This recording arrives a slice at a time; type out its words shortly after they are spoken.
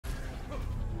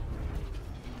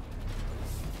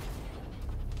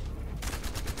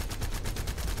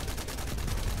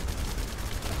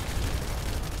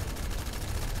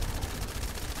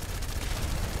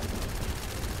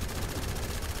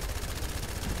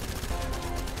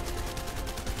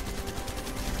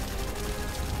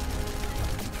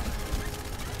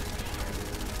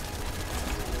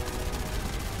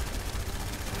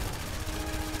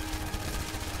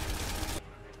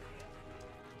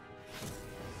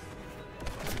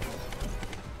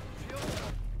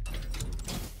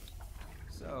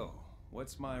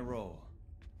What's my role?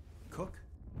 Cook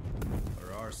or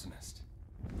arsonist?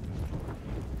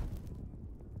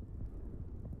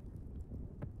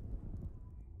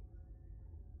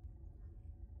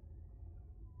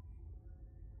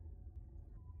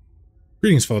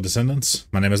 Greetings, fellow Descendants.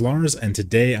 My name is Larze, and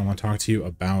today I want to talk to you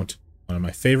about one of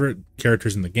my favorite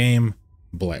characters in the game,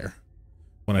 Blair.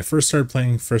 When I first started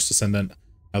playing First Descendant,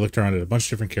 I looked around at a bunch of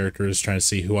different characters, trying to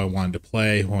see who I wanted to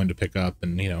play, who I wanted to pick up,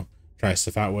 and, try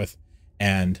stuff out with.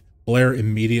 And Blair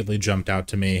immediately jumped out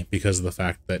to me because of the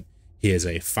fact that he is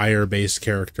a fire-based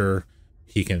character.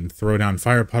 He can throw down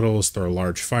fire puddles, throw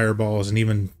large fireballs, and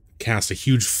even cast a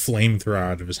huge flamethrower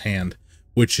out of his hand,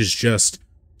 which is just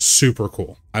super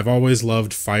cool. I've always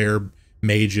loved fire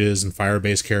mages and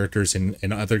fire-based characters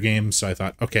in other games, so I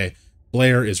thought, okay,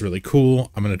 Blair is really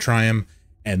cool. I'm going to try him.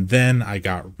 And then I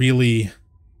got really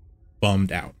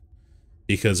bummed out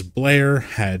because Blair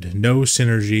had no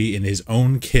synergy in his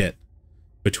own kit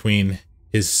between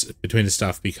his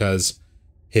stuff, because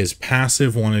his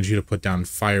passive wanted you to put down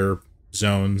fire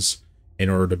zones in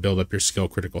order to build up your skill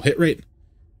critical hit rate.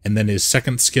 And then his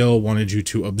second skill wanted you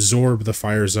to absorb the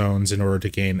fire zones in order to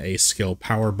gain a skill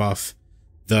power buff,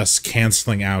 thus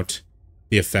canceling out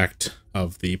the effect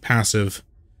of the passive.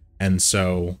 And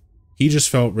so he just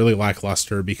felt really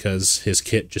lackluster because his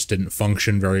kit just didn't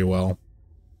function very well.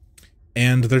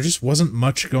 And there just wasn't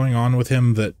much going on with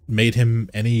him that made him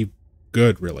any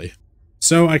good, really.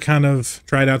 So I kind of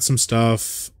tried out some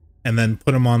stuff and then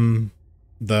put him on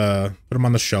the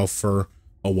shelf for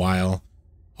a while,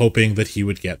 hoping that he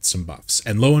would get some buffs.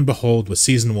 And lo and behold, with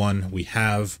Season 1, we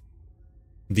have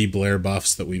the Blair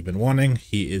buffs that we've been wanting.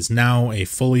 He is now a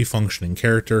fully functioning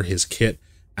character. His kit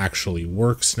actually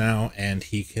works now, and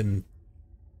he can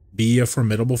be a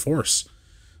formidable force.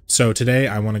 So today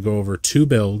I want to go over two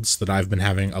builds that I've been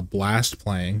having a blast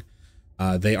playing.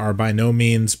 They are by no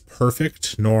means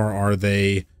perfect, nor are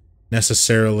they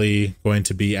necessarily going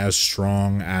to be as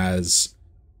strong as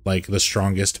like the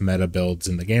strongest meta builds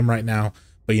in the game right now.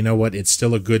 But you know what? It's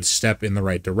still a good step in the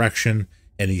right direction,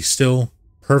 and he's still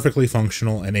perfectly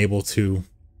functional and able to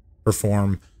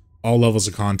perform all levels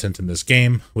of content in this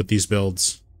game with these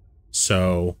builds.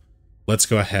 So let's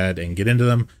go ahead and get into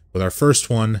them, with our first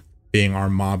one being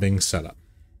our mobbing setup.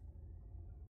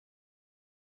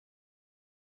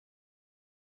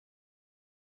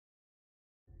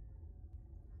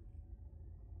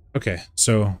 Okay,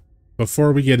 so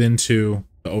before we get into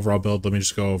the overall build, let me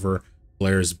just go over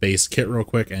Blair's base kit real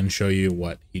quick and show you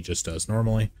what he just does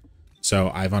normally. So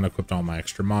I've unequipped all my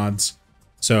extra mods.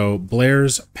 So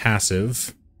Blair's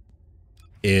passive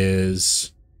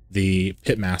is the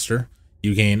Pitmaster.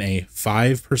 You gain a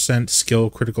 5% skill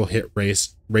critical hit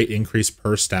rate increase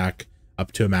per stack,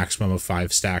 up to a maximum of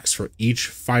 5 stacks for each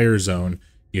fire zone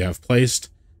you have placed,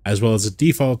 as well as a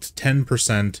default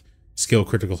 10% skill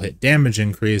critical hit damage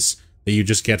increase that you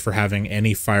just get for having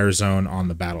any fire zone on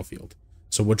the battlefield.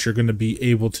 So what you're going to be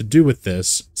able to do with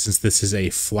this, since this is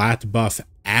a flat buff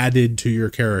added to your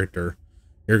character,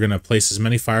 you're going to place as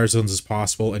many fire zones as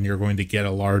possible, and you're going to get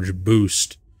a large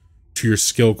boost to your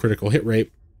skill critical hit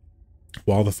rate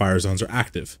while the fire zones are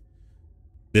active.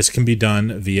 This can be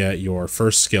done via your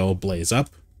first skill, Blaze Up,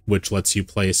 which lets you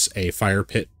place a fire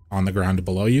pit on the ground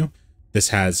below you. This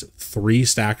has 3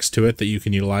 stacks to it that you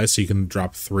can utilize, so you can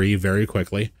drop 3 very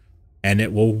quickly, and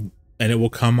it will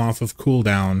come off of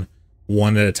cooldown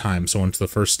one at a time. So once the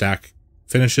first stack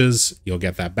finishes, you'll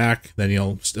get that back. Then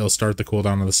you'll still start the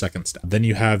cooldown on the second stack. Then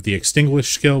you have the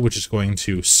Extinguish skill, which is going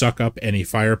to suck up any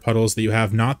fire puddles that you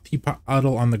have, not the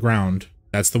puddle on the ground.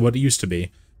 That's what it used to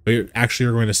be. But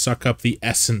you're going to suck up the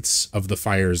essence of the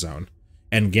fire zone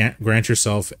and grant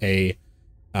yourself a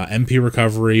MP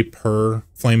recovery per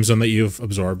flame zone that you've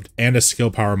absorbed, and a skill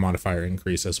power modifier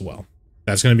increase as well.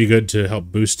 That's going to be good to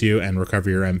help boost you and recover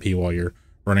your MP while you're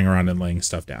running around and laying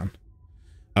stuff down.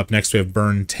 Up next, we have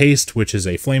Burn Taste, which is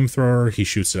a flamethrower. He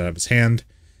shoots it out of his hand,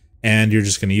 and you're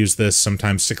just going to use this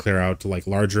sometimes to clear out like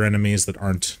larger enemies that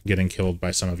aren't getting killed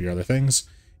by some of your other things.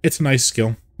 It's a nice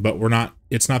skill, but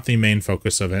it's not the main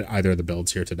focus of either of the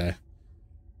builds here today.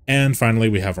 And finally,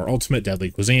 we have our ultimate,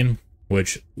 Deadly Cuisine,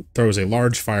 which throws a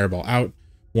large fireball out.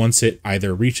 Once it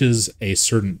either reaches a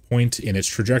certain point in its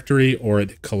trajectory or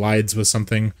it collides with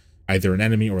something, either an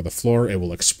enemy or the floor, it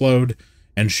will explode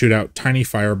and shoot out tiny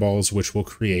fireballs, which will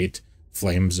create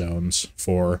flame zones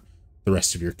for the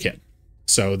rest of your kit.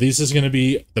 So this is going to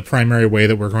be the primary way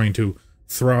that we're going to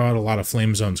throw out a lot of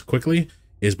flame zones quickly,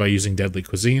 is by using Deadly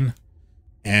Cuisine.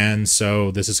 And so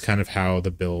this is kind of how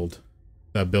the builds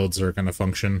are going to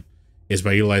function, is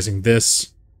by utilizing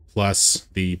this plus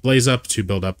the Blaze Up to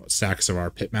build up stacks of our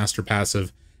Pitmaster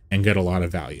passive and get a lot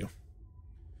of value.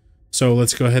 So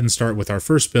let's go ahead and start with our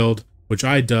first build, which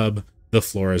I dub the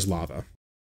Floor is Lava.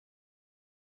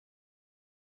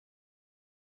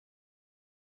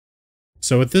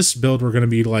 So with this build, we're going to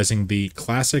be utilizing the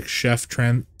Classic Chef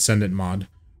Transcendent mod,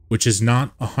 which is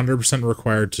not 100%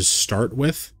 required to start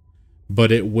with,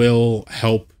 but it will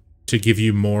help to give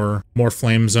you more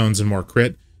flame zones and more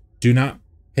crit. Do not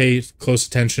pay close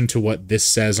attention to what this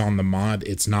says on the mod.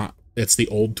 It's the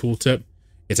old tooltip.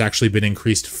 It's actually been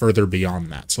increased further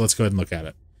beyond that. So let's go ahead and look at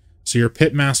it. So your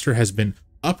Pitmaster has been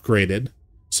upgraded,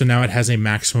 so now it has a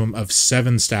maximum of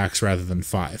 7 stacks rather than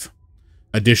 5.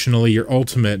 Additionally, your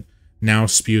ultimate now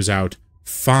spews out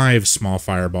 5 small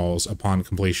fireballs upon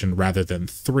completion rather than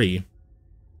 3.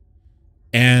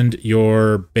 And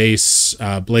your base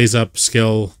Blaze Up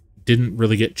skill didn't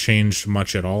really get changed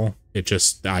much at all. It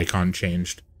just, the icon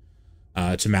changed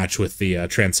to match with the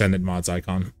Transcendent mod's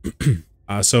icon.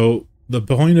 So the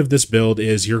point of this build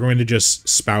is you're going to just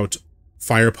spout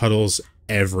fire puddles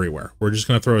everywhere. We're just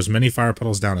going to throw as many fire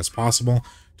puddles down as possible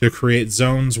to create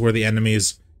zones where the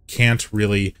enemies can't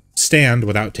really stand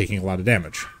without taking a lot of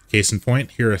damage. Case in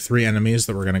point, here are 3 enemies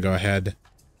that we're going to go ahead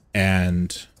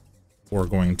and we're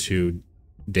going to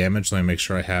damage. Let me make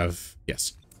sure I have,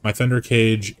 yes. My Thunder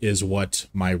Cage is what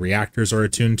my reactors are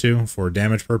attuned to for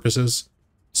damage purposes.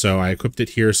 So I equipped it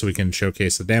here so we can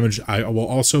showcase the damage. I will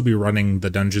also be running the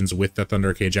dungeons with the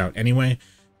Thunder Cage out anyway,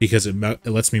 because it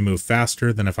lets me move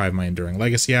faster than if I have my Enduring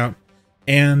Legacy out.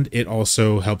 And it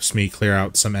also helps me clear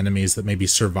out some enemies that maybe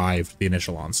survived the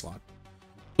initial onslaught.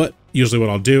 But usually what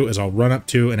I'll do is I'll run up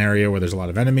to an area where there's a lot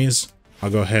of enemies. I'll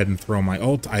go ahead and throw my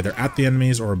ult either at the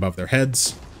enemies or above their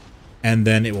heads. And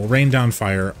then it will rain down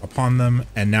fire upon them.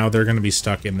 And now they're going to be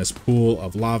stuck in this pool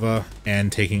of lava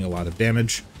and taking a lot of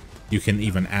damage. You can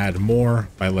even add more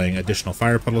by laying additional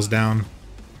fire puddles down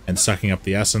and sucking up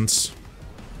the essence.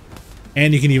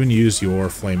 And you can even use your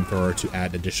flamethrower to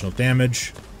add additional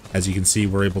damage. As you can see,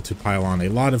 we're able to pile on a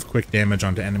lot of quick damage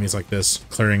onto enemies like this,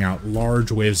 clearing out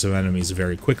large waves of enemies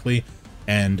very quickly,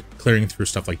 and clearing through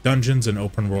stuff like dungeons and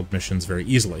open world missions very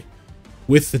easily.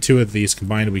 With the 2 of these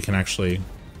combined, we can actually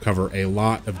cover a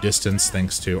lot of distance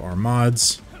thanks to our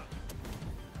mods.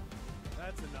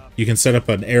 You can set up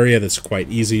an area that's quite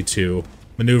easy to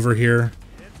maneuver here.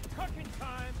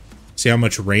 See how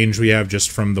much range we have just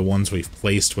from the ones we've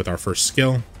placed with our first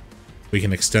skill. We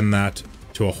can extend that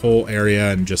to a whole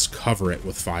area and just cover it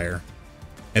with fire.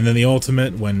 And then the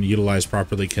ultimate, when utilized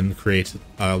properly, can create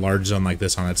a large zone like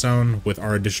this on its own, with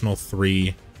our additional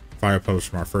 3 fire puddles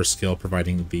from our first skill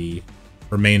providing the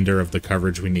remainder of the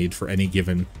coverage we need for any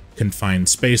given confined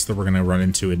space that we're going to run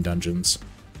into in dungeons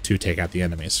to take out the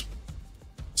enemies.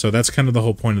 So that's kind of the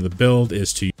whole point of the build,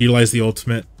 is to utilize the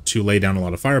ultimate to lay down a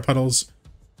lot of fire puddles,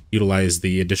 utilize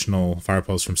the additional fire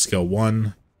puddles from skill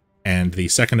 1, and the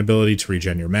second ability to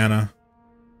regen your mana.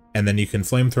 And then you can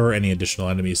flamethrower any additional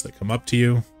enemies that come up to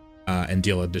you and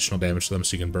deal additional damage to them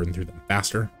so you can burn through them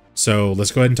faster. So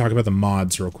let's go ahead and talk about the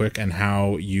mods real quick and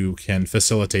how you can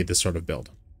facilitate this sort of build.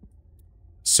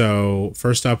 So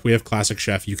first up, we have Classic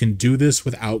Chef. You can do this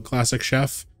without Classic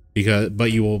Chef,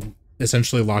 but you will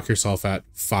essentially lock yourself at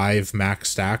 5 max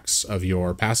stacks of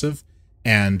your passive,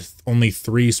 and only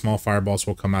 3 small fireballs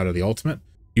will come out of the ultimate.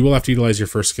 You will have to utilize your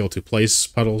first skill to place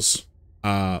puddles,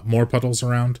 more puddles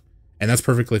around, and that's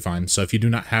perfectly fine. So if you do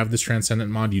not have this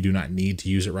Transcendent mod, you do not need to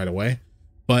use it right away,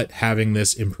 but having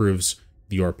this improves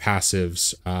your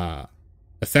passive's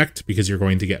effect, because you're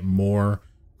going to get more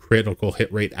critical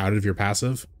hit rate out of your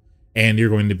passive, and you're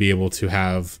going to be able to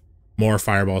have more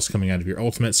fireballs coming out of your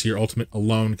ultimate, so your ultimate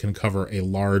alone can cover a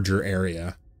larger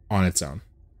area on its own.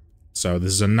 So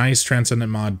this is a nice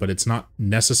Transcendent mod, but it's not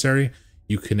necessary.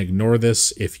 You can ignore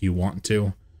this if you want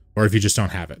to, or if you just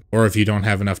don't have it, or if you don't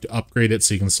have enough to upgrade it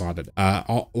so you can slot it.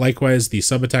 Likewise, the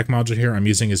sub-attack module here I'm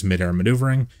using is mid-air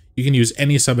maneuvering. You can use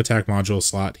any sub-attack module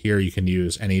slot here. You can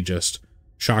use any just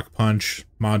shock punch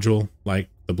module like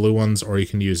the blue ones, or you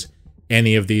can use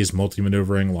any of these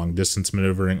multi-maneuvering, long-distance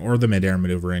maneuvering, or the mid-air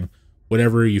maneuvering.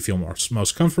 Whatever you feel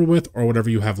most comfortable with, or whatever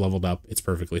you have leveled up, it's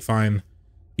perfectly fine.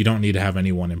 You don't need to have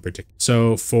any one in particular.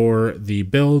 So for the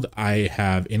build, I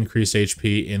have increased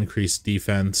HP, increased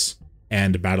defense,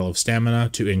 and Battle of Stamina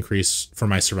to increase for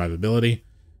my survivability.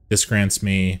 This grants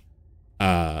me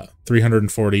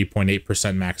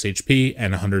 340.8% max HP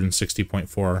and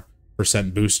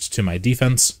 160.4% boost to my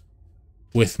defense.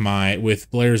 With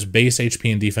Blair's base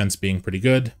HP and defense being pretty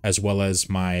good, as well as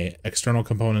my external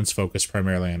components focused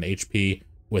primarily on HP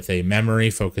with a memory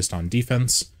focused on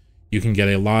defense, you can get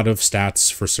a lot of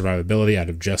stats for survivability out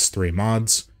of just 3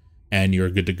 mods, and you're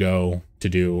good to go to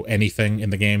do anything in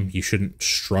the game. You shouldn't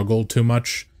struggle too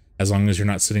much as long as you're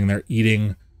not sitting there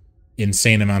eating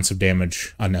insane amounts of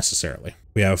damage unnecessarily.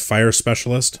 We have Fire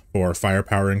Specialist for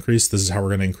firepower increase. This is how we're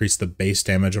going to increase the base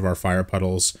damage of our fire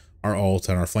puddles, our ult,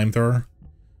 and our flamethrower.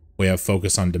 We have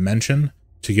Focus on Dimension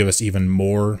to give us even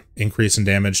more increase in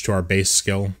damage to our base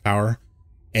skill power,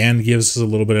 and gives us a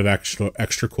little bit of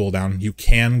extra cooldown. You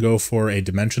can go for a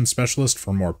Dimension Specialist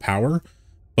for more power,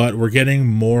 but we're getting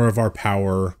more of our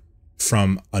power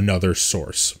from another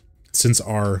source. Since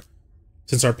our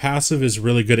passive is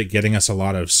really good at getting us a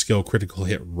lot of skill critical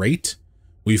hit rate,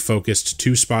 we focused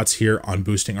 2 spots here on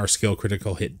boosting our skill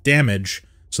critical hit damage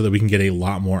so that we can get a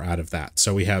lot more out of that.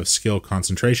 So we have skill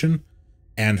concentration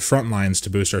and frontlines to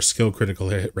boost our skill critical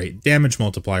hit rate damage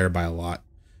multiplier by a lot,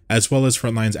 as well as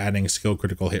frontlines adding skill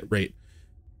critical hit rate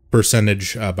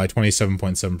percentage by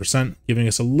 27.7%, giving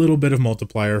us a little bit of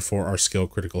multiplier for our skill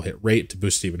critical hit rate to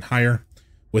boost even higher.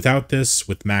 Without this,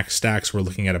 with max stacks, we're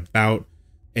looking at about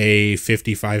a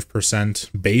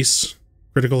 55% base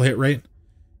critical hit rate.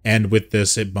 And with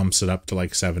this, it bumps it up to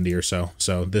like 70 or so.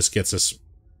 So this gets us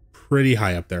pretty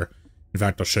high up there. In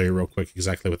fact, I'll show you real quick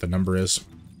exactly what the number is.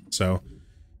 So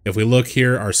if we look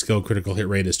here, our skill critical hit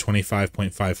rate is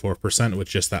 25.54% with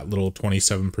just that little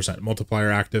 27%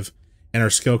 multiplier active. And our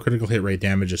skill critical hit rate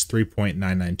damage is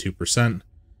 3.992%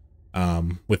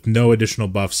 with no additional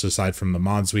buffs aside from the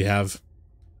mods we have.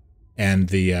 And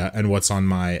the what's on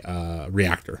my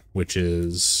reactor, which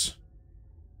is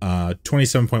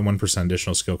 27.1%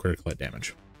 additional skill critical hit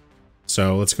damage.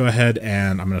 So let's go ahead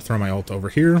and I'm going to throw my ult over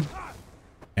here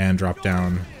and drop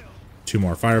down 2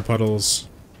 more fire puddles,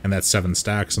 and that's 7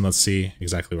 stacks. And let's see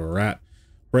exactly where we're at.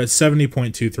 We're at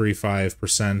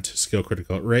 70.235% skill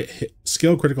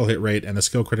critical hit rate, and the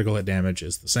skill critical hit damage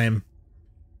is the same.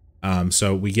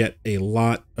 So we get a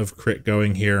lot of crit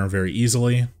going here very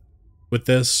easily with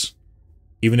this.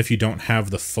 Even if you don't have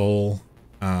the full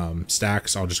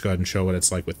stacks, I'll just go ahead and show what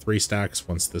it's like with 3 stacks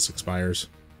once this expires.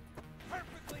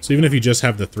 So even if you just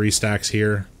have the 3 stacks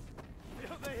here,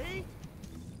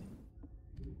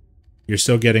 you're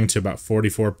still getting to about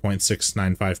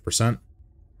 44.695%,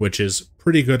 which is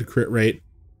pretty good crit rate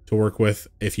to work with.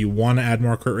 If you want to add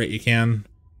more crit rate, you can,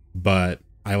 but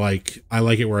I like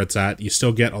it where it's at. You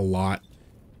still get a lot.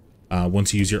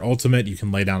 Once you use your ultimate, you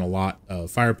can lay down a lot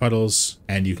of fire puddles,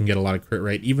 and you can get a lot of crit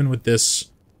rate. Even with this,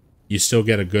 you still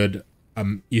get a good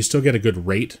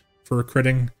rate for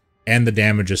critting, and the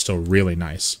damage is still really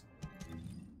nice.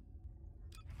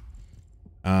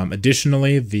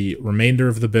 Additionally, the remainder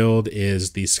of the build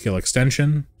is the skill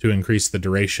extension to increase the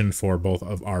duration for both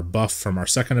of our buff from our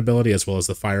second ability as well as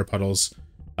the fire puddles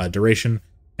duration,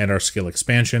 and our skill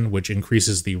expansion, which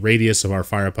increases the radius of our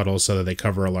fire puddles so that they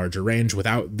cover a larger range.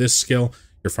 Without this skill,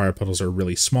 your fire puddles are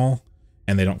really small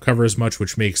and they don't cover as much,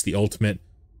 which makes the ultimate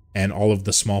and all of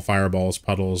the small fireballs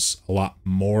puddles a lot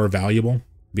more valuable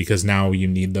because now you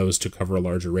need those to cover a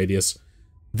larger radius.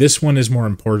 This one is more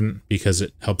important because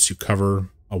it helps you cover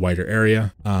a wider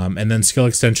area. And then skill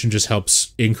extension just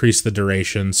helps increase the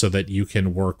duration so that you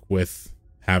can work with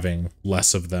having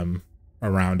less of them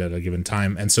around at a given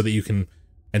time, and so that you can,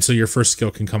 and so your first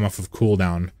skill can come off of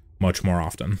cooldown much more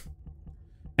often.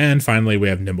 And finally, we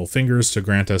have Nimble Fingers to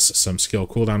grant us some skill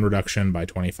cooldown reduction by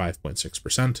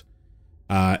 25.6%.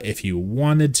 If you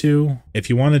wanted to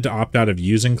opt out of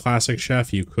using Classic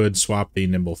Chef, you could swap the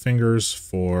Nimble Fingers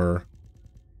for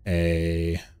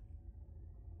a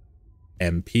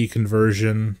MP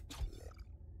conversion,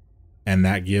 and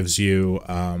that gives you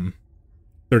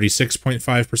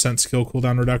 36.5% skill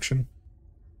cooldown reduction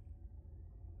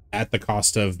at the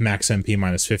cost of max MP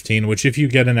minus 15, which if you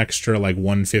get an extra like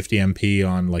 150 MP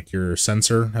on like your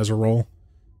sensor as a roll,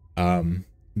 then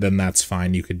that's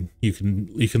fine. You can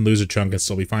lose a chunk and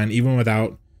still be fine. Even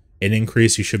without an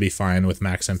increase, you should be fine with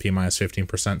max MP minus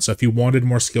 15%. So if you wanted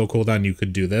more skill cooldown, you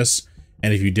could do this.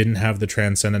 And if you didn't have the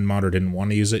Transcendent mod or didn't want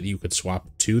to use it, you could swap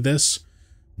to this.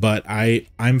 But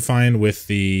I'm fine with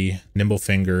the Nimble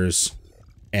Fingers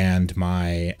and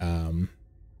my and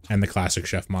the Classic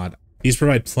Chef mod. These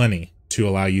provide plenty to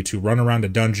allow you to run around a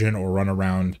dungeon or run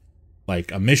around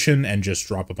like a mission and just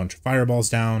drop a bunch of fireballs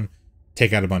down,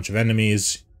 take out a bunch of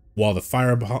enemies. While the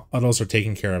fire puddles are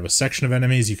taking care of a section of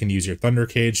enemies, you can use your Thunder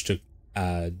Cage to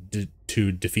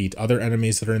defeat other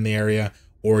enemies that are in the area,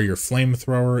 or your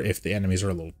flamethrower if the enemies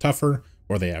are a little tougher,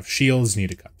 or they have shields, you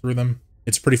need to cut through them.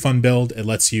 It's a pretty fun build. It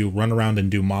lets you run around and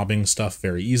do mobbing stuff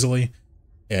very easily.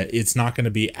 It's not going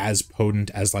to be as potent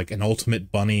as like an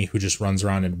ultimate bunny who just runs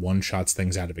around and one-shots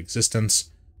things out of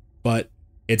existence, but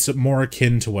it's more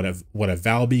akin to what a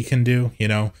Valby can do. You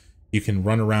know, you can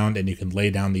run around and you can lay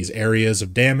down these areas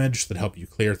of damage that help you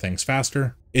clear things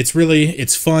faster. It's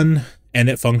fun and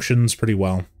it functions pretty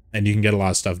well. and you can get a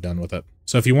lot of stuff done with it.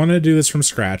 So if you wanted to do this from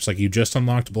scratch, like you just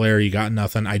unlocked Blair, you got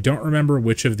nothing. I don't remember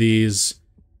which of these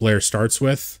Blair starts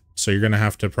with, so you're going to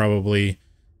have to probably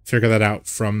figure that out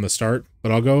from the start.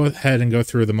 But I'll go ahead and go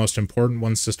through the most important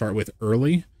ones to start with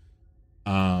early,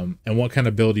 and what kind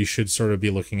of build you should sort of be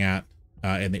looking at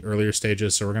in the earlier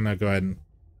stages. So we're going to go ahead and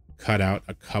cut out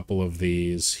a couple of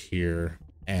these here.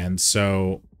 And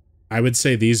so I would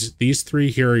say these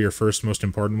three here are your first most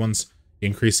important ones.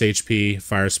 Increase HP,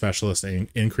 Fire Specialist, and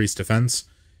Increase Defense.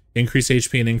 Increase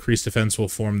HP and Increase Defense will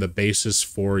form the basis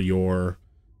for your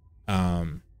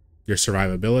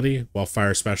survivability, while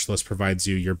Fire Specialist provides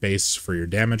you your base for your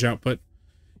damage output.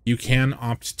 You can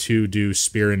opt to do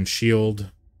Spear and Shield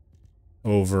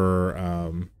over,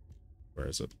 where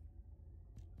is it?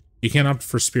 You can opt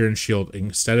for Spear and Shield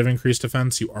instead of Increased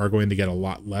Defense. You are going to get a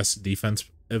lot less defense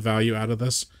value out of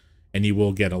this, and you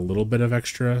will get a little bit of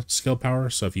extra skill power,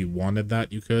 so if you wanted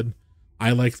that, you could.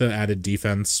 I like the added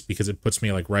defense because it puts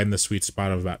me like right in the sweet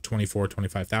spot of about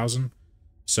 25,000.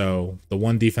 So the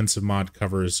one defensive mod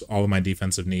covers all of my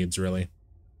defensive needs, really.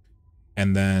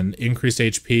 And then increased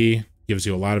HP gives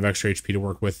you a lot of extra HP to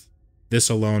work with. This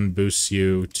alone boosts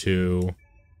you to,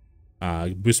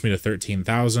 boosts me to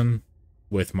 13,000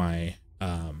 with my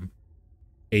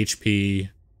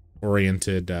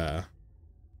HP-oriented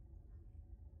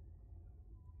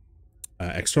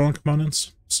external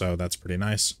components, so that's pretty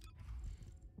nice.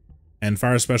 And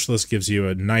Fire Specialist gives you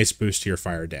a nice boost to your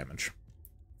fire damage.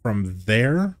 From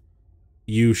there,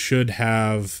 you should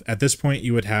have, at this point,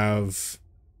 you would have,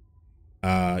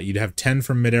 you'd have 10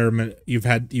 from midair.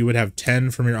 You would have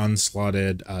 10 from your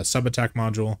unslotted sub-attack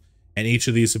module, and each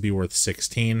of these would be worth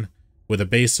 16, with a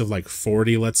base of like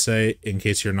 40, let's say, in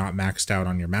case you're not maxed out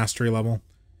on your mastery level.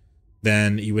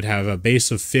 Then you would have a base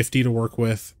of 50 to work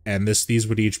with, and these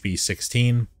would each be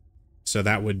 16. So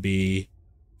that would be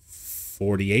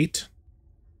 48.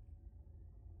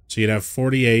 So you'd have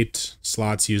 48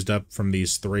 slots used up from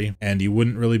these three, and you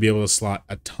wouldn't really be able to slot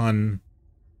a ton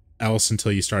else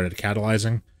until you started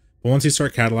catalyzing. But once you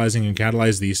start catalyzing and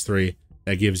catalyze these three,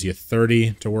 that gives you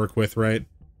 30 to work with, right?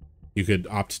 You could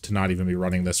opt to not even be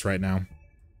running this right now,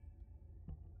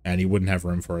 and you wouldn't have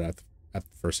room for it at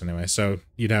first anyway. So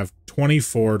you'd have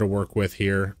 24 to work with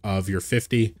here of your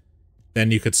 50.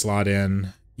 Then you could slot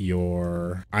in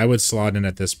your, I would slot in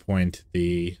at this point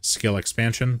the skill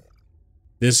expansion.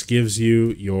 This gives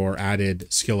you your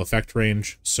added skill effect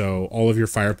range. So all of your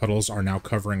fire puddles are now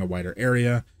covering a wider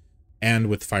area, and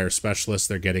with Fire Specialist,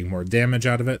 they're getting more damage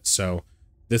out of it. So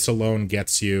this alone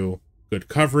gets you good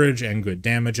coverage and good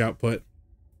damage output.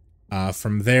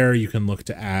 From there, you can look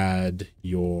to add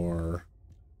your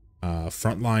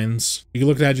front lines. You can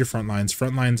look to add your front lines.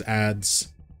 Front lines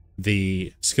adds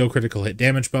the skill critical hit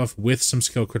damage buff with some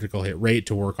skill critical hit rate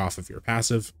to work off of your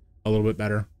passive a little bit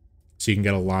better. So you can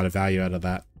get a lot of value out of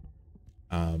that.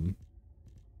 And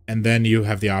then you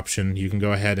have the option, you can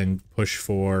go ahead and push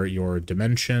for your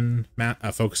dimension,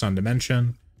 focus on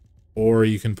dimension, or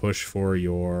you can push for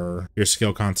your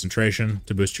skill concentration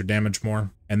to boost your damage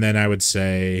more. And then I would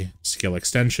say skill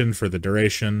extension for the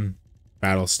duration,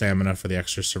 battle stamina for the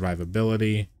extra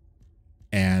survivability,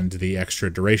 and the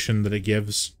extra duration that it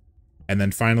gives. And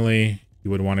then finally, you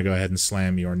would want to go ahead and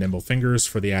slam your nimble fingers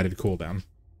for the added cooldown.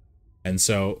 And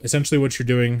so essentially what you're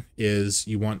doing is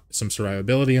you want some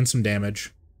survivability and some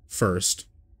damage first.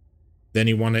 Then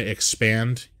you want to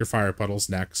expand your fire puddles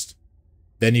next.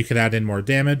 Then you could add in more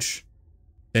damage.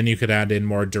 Then you could add in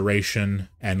more duration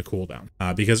and cooldown.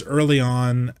 Because early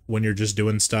on, when you're just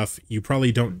doing stuff, you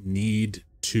probably don't need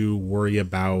to worry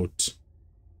about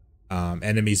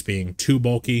enemies being too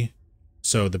bulky.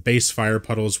 So the base fire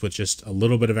puddles with just a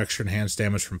little bit of extra enhanced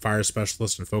damage from Fire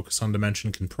Specialist and Focus on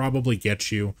Dimension can probably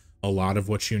get you a lot of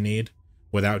what you need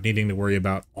without needing to worry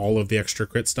about all of the extra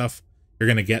crit stuff. You're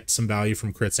going to get some value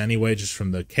from crits anyway, just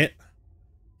from the kit.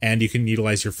 And you can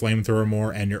utilize your flamethrower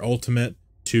more and your ultimate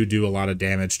to do a lot of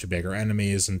damage to bigger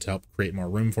enemies and to help create more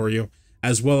room for you,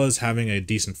 as well as having a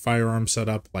decent firearm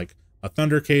setup like a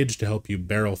Thunder Cage to help you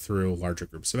barrel through larger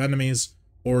groups of enemies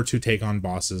or to take on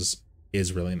bosses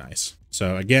is really nice.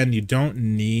 So again, you don't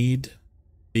need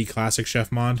the classic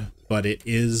chef mod, but it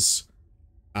is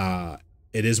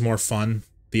more fun.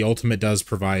 The ultimate does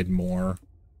provide more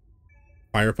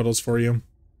fire puddles for you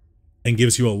and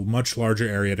gives you a much larger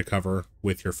area to cover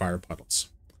with your fire puddles.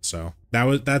 So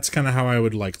that's kind of how I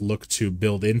would look to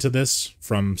build into this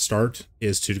from start,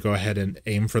 is to go ahead and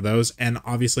aim for those. And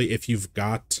obviously if you've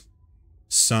got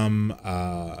some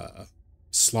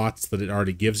slots that it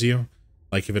already gives you,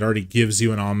 like if it already gives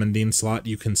you an Almondine slot,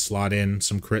 you can slot in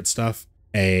some crit stuff,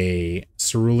 a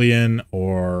Cerulean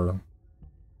or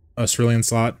a Cerulean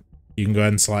slot, You can go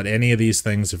ahead and slot any of these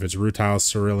things if it's Rutile,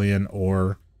 Cerulean,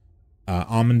 or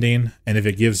Almandine. And if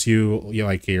it gives you,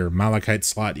 like your Malachite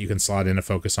slot, you can slot in a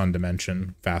Focus on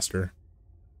Dimension faster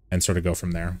and sort of go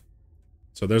from there.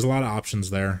 So there's a lot of options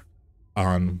there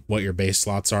on what your base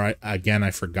slots are. Again,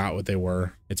 I forgot what they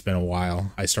were. It's been a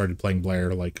while. I started playing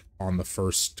Blair like on the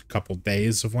first couple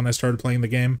days of when I started playing the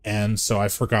game, and so I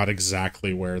forgot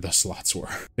exactly where the slots were.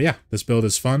 But yeah, this build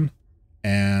is fun,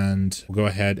 and we'll go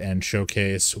ahead and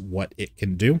showcase what it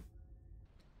can do.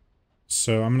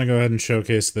 So I'm going to go ahead and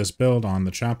showcase this build on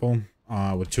the chapel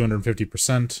with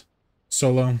 250%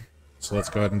 solo. So let's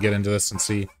go ahead and get into this and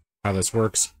see how this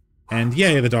works. And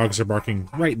yay, the dogs are barking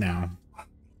right now.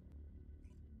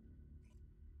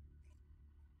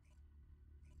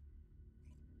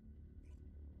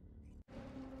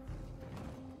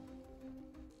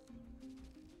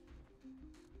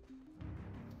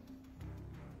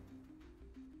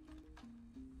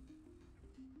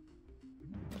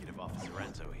 Officer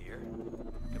Renzo here.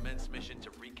 Commence mission to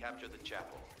recapture the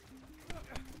chapel.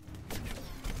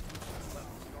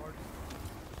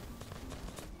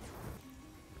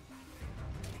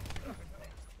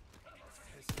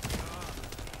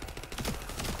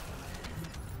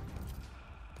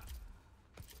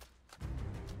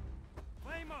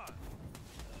 Flame on!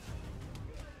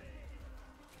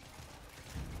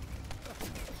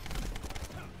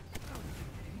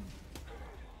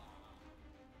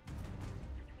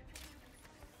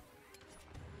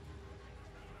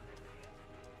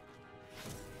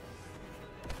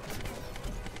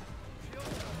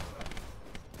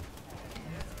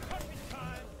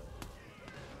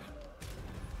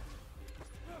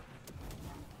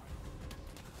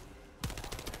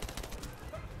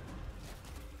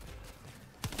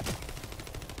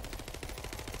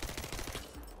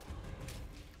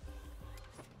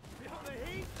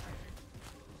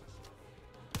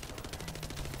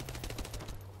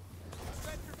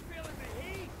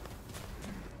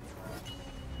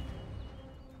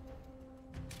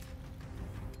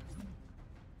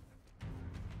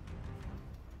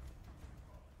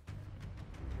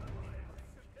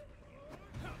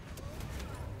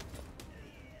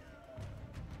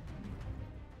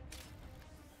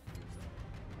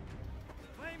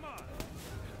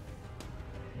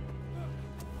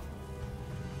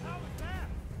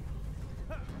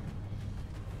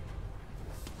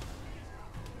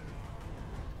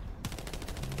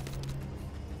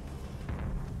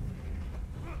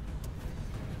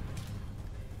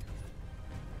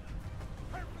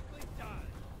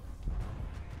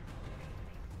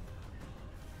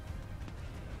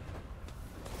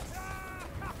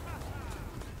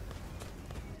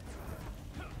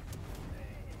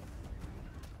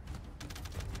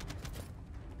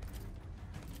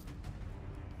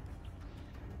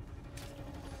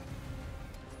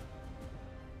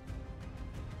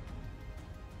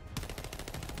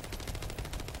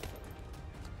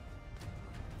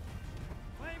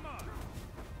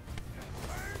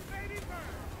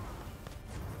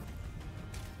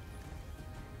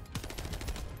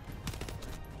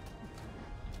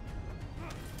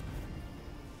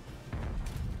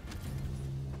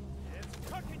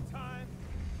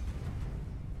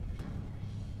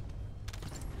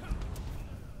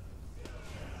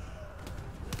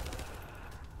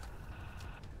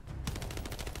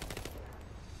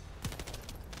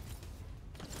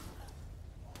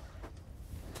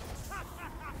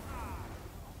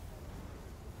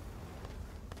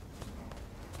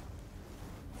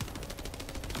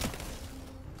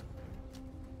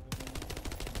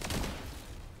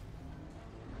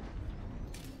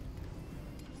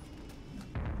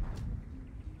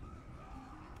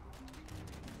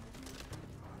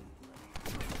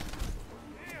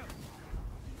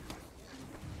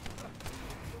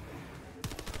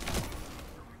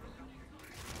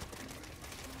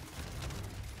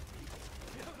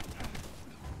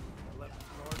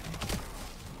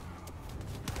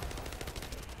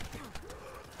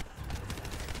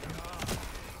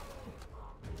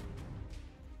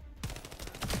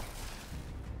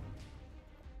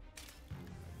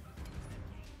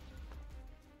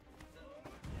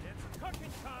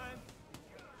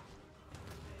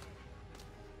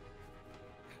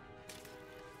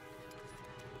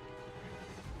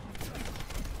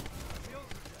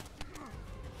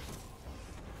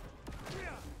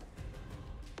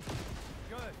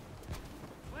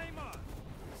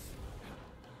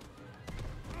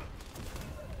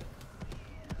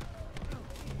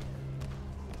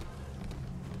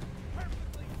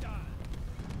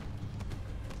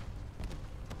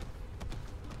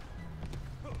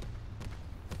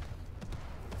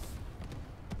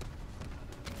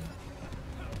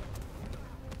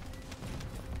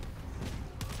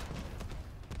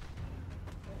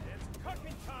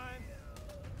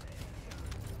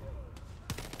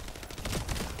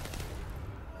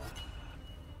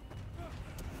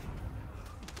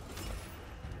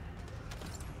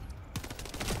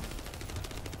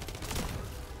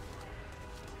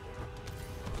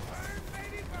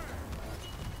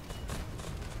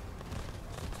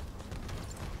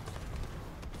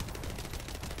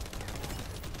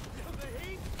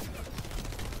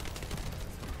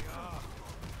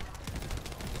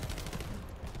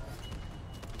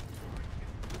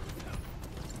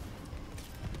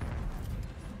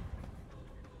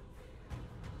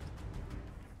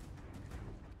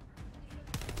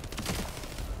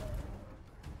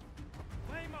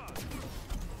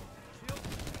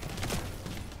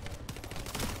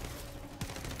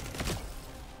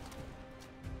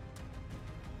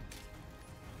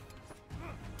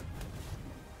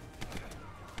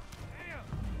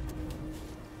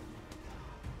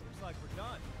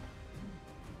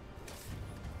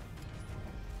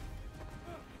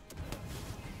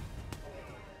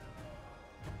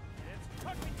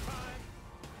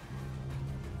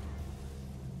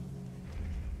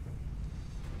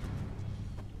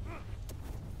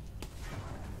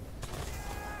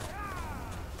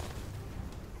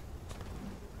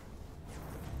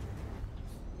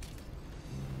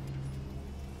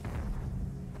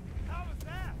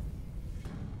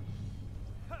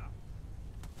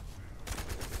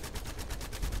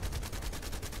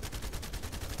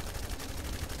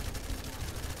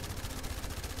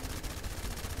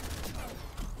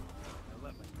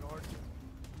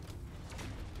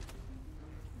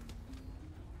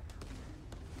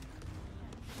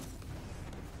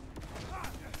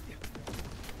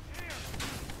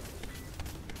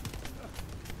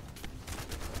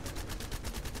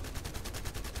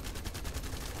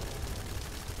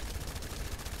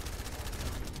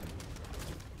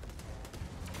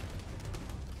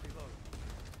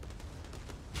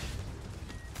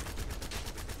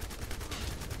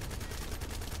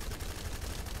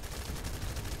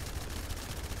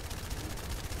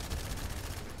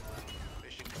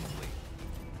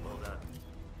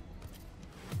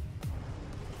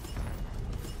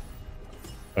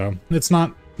 So it's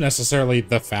not necessarily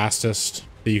the fastest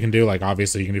that you can do. Like,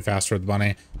 obviously you can do faster with the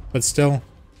bunny, but still,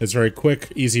 it's very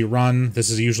quick, easy run. This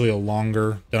is usually a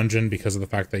longer dungeon because of the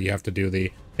fact that you have to do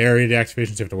the area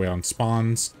deactivations, you have to wait on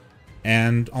spawns.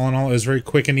 And all in all, it was very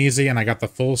quick and easy, and I got the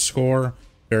full score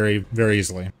very, very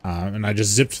easily. And I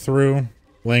just zipped through,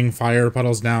 laying fire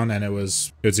puddles down, and it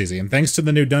was easy. And thanks to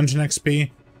the new dungeon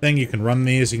XP thing, you can run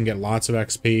these, you can get lots of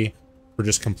XP for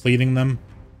just completing them.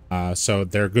 So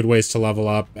they're good ways to level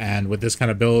up, and with this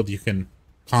kind of build, you can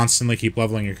constantly keep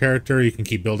leveling your character, you can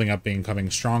keep building up, becoming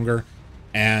stronger.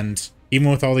 And even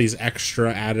with all these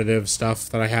extra additive stuff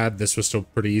that I had, this was still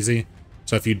pretty easy.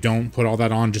 So if you don't put all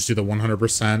that on, just do the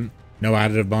 100%, no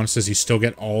additive bonuses, you still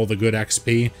get all the good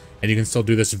XP, and you can still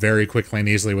do this very quickly and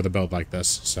easily with a build like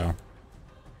this, so.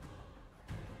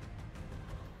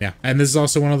 Yeah, and this is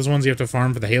also one of those ones you have to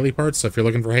farm for the Haley parts, so if you're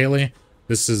looking for Haley,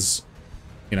 this is,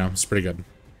 you know, it's pretty good.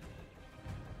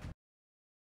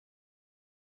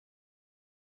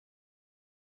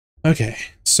 Okay,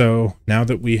 so now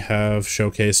that we have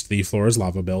showcased the Floor is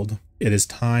Lava build, it is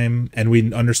time, and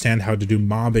we understand how to do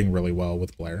mobbing really well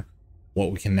with Blair.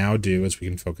 What we can now do is we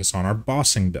can focus on our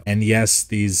bossing build. And yes,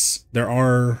 there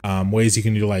are ways you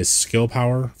can utilize skill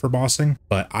power for bossing,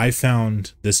 but I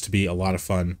found this to be a lot of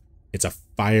fun. It's a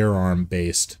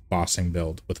firearm-based bossing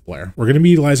build with Blair. We're going to be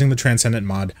utilizing the Transcendent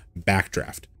mod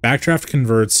Backdraft. Backdraft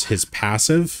converts his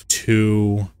passive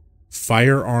to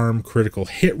firearm critical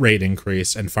hit rate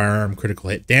increase and firearm critical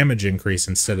hit damage increase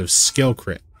instead of skill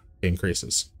crit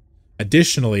increases.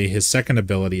 Additionally, his second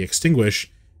ability, Extinguish,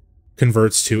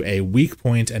 converts to a weak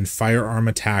point and firearm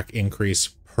attack increase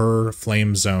per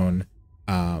flame zone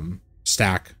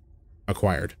stack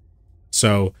acquired.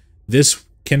 So this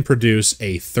can produce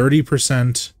a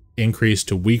 30% increase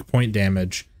to weak point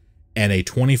damage and a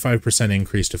 25%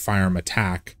 increase to firearm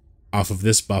attack off of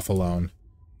this buff alone,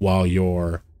 while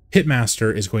your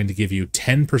Hitmaster is going to give you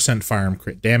 10% firearm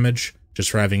crit damage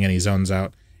just for having any zones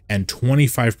out, and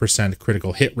 25%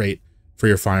 critical hit rate for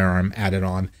your firearm added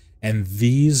on. And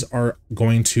these are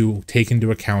going to take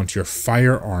into account your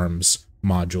firearms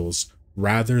modules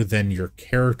rather than your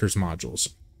character's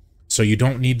modules. So you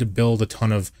don't need to build a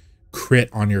ton of crit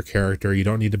on your character. You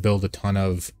don't need to build a ton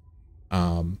of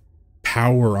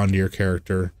power onto your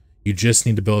character. You just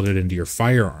need to build it into your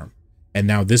firearm. And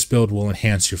now this build will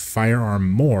enhance your firearm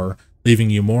more, leaving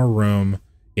you more room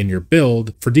in your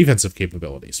build for defensive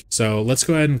capabilities. So let's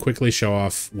go ahead and quickly show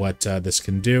off what this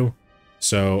can do.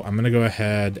 So I'm going to go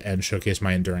ahead and showcase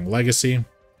my Enduring Legacy,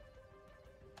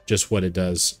 just what it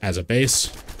does as a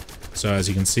base. So as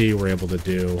you can see, we're able to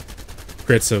do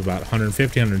crits of about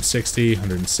 150, 160,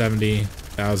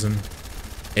 170,000.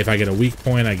 If I get a weak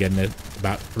point, I get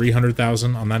about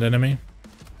 300,000 on that enemy.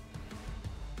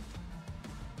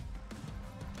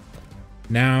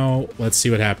 Now, let's see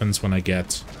what happens when I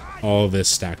get all this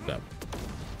stacked up.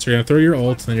 So you're going to throw your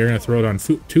ult, and then you're going to throw it on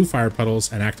 2 fire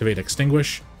puddles and activate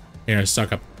Extinguish. You're going to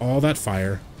suck up all that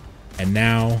fire, and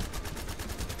now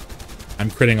I'm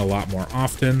critting a lot more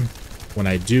often. When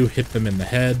I do hit them in the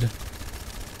head,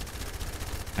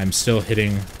 I'm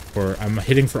hitting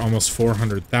for almost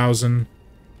 400,000.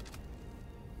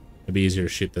 It'd be easier to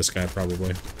shoot this guy,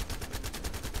 probably.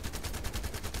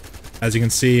 As you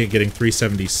can see, getting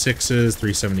 376s,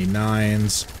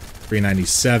 379s,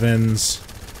 397s.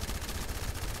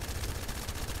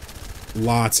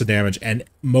 Lots of damage, and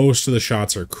most of the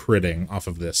shots are critting off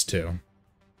of this too.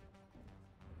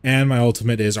 And my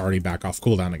ultimate is already back off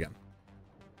cooldown again.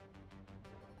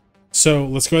 So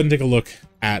let's go ahead and take a look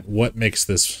at what makes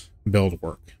this build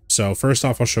work. So first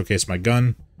off, I'll showcase my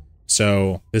gun.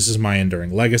 So this is my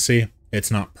Enduring Legacy.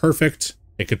 It's not perfect.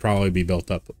 It could probably be built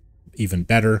up even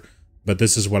better, but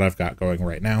this is what I've got going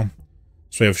right now.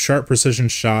 So we have Sharp Precision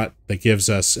Shot that gives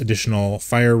us additional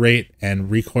fire rate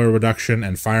and recoil reduction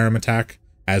and firearm attack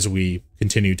as we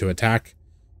continue to attack,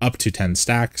 up to 10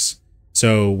 stacks.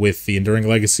 So with the Enduring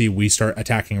Legacy, we start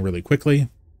attacking really quickly.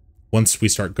 Once we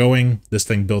start going, this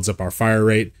thing builds up our fire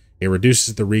rate, it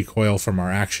reduces the recoil from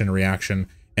our action reaction,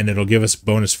 and it'll give us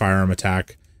bonus firearm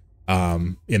attack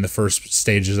in the first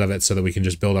stages of it so that we can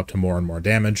just build up to more and more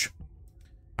damage.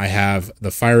 I have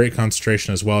the fire rate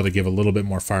concentration as well to give a little bit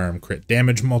more firearm crit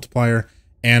damage multiplier,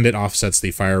 and it offsets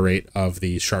the fire rate of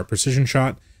the Sharp Precision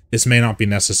Shot. This may not be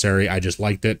necessary, I just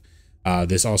liked it.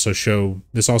 This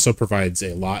also provides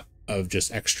a lot of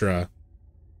just extra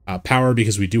power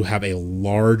because we do have a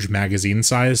large magazine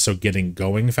size, so getting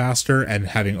going faster and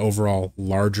having overall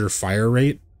larger fire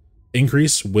rate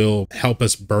increase will help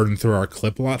us burn through our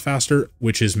clip a lot faster,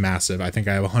 which is massive. I think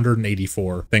I have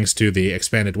 184 thanks to the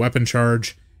expanded weapon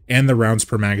charge and the rounds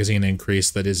per magazine increase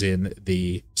that is in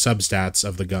the substats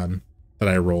of the gun that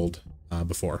I rolled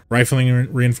before.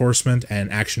 Rifling reinforcement and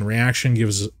action reaction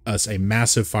gives us a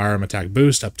massive firearm attack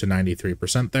boost up to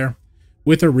 93% there,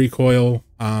 with a recoil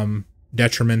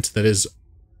detriment that is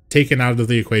taken out of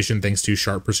the equation thanks to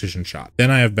sharp precision shot. Then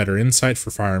I have better insight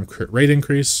for firearm crit rate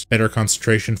increase, better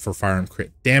concentration for firearm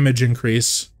crit damage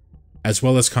increase, as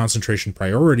well as concentration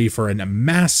priority for a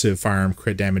massive firearm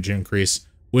crit damage increase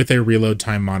with a reload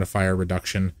time modifier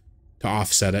reduction to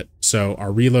offset it. So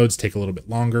our reloads take a little bit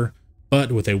longer,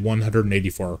 but with a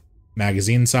 184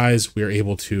 magazine size, we are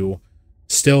able to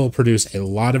still produce a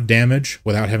lot of damage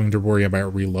without having to worry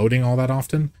about reloading all that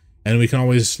often. And we can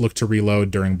always look to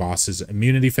reload during bosses'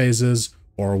 immunity phases,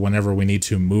 or whenever we need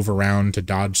to move around to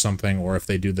dodge something, or if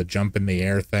they do the jump in the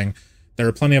air thing. There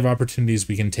are plenty of opportunities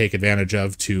we can take advantage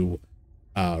of to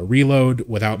reload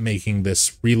without making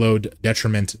this reload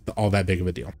detriment all that big of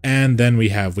a deal. And then we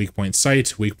have weak point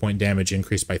sight, weak point damage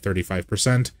increased by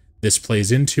 35%. This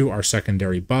plays into our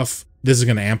secondary buff. This is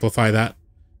going to amplify that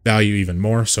value even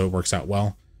more, so it works out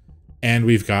well. And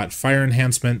we've got fire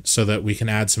enhancement so that we can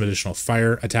add some additional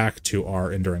fire attack to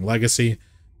our Enduring Legacy,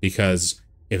 because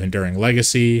if Enduring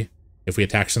Legacy, if we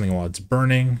attack something while it's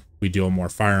burning, we deal more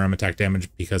firearm attack damage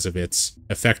because of its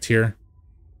effect here.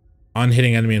 On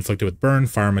hitting enemy inflicted with burn,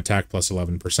 firearm attack plus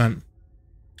 11%.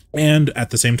 And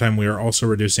at the same time, we are also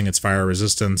reducing its fire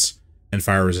resistance and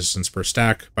fire resistance per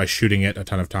stack by shooting it a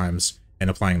ton of times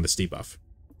and applying this debuff.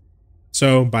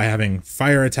 So by having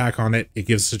fire attack on it, it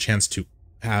gives us a chance to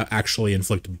actually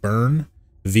inflict burn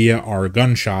via our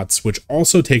gunshots, which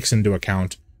also takes into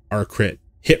account our crit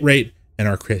hit rate and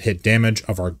our crit hit damage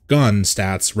of our gun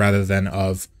stats rather than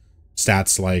of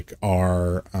stats like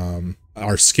our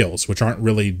skills, which aren't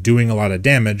really doing a lot of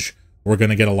damage. We're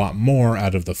going to get a lot more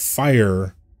out of the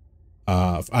fire,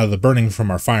 out of the burning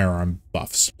from our firearm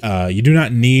buffs. You do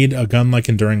not need a gun like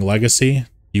Enduring Legacy.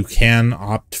 You can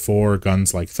opt for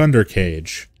guns like Thunder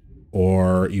Cage,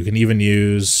 or you can even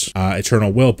use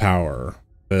Eternal Willpower.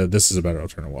 This is a better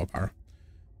Eternal Willpower.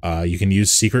 You can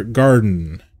use Secret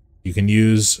Garden. You can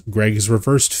use Greg's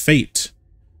Reversed Fate.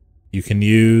 You can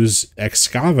use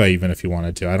Excava even if you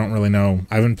wanted to. I don't really know.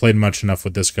 I haven't played much enough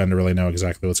with this gun to really know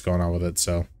exactly what's going on with it,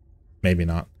 so maybe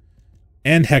not.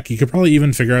 And heck, you could probably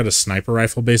even figure out a sniper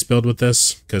rifle based build with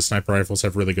this, because sniper rifles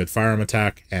have really good firearm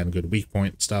attack and good weak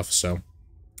point stuff, so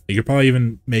you could probably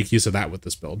even make use of that with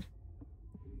this build.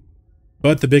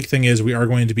 But the big thing is we are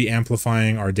going to be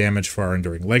amplifying our damage for our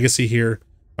Enduring Legacy here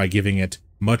by giving it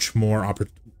many more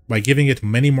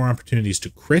opportunities to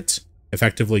crit,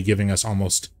 effectively giving us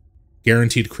almost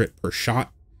guaranteed crit per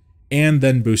shot, and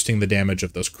then boosting the damage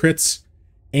of those crits,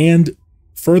 and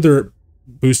further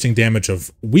boosting damage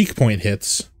of weak point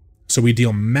hits, so we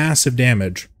deal massive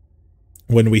damage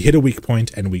when we hit a weak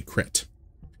point and we crit.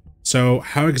 So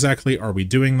how exactly are we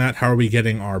doing that? How are we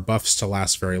getting our buffs to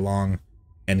last very long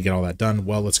and get all that done?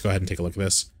 Well, let's go ahead and take a look at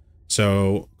this.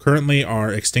 So currently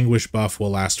our Extinguish buff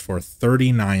will last for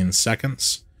 39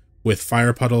 seconds, with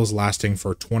Fire Puddles lasting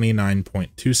for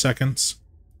 29.2 seconds.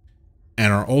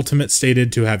 And our ultimate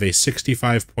stated to have a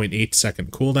 65.8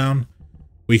 second cooldown.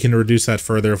 We can reduce that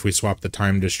further if we swap the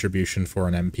time distribution for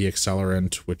an MP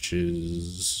accelerant, which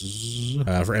is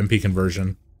for MP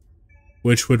conversion,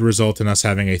 which would result in us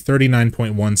having a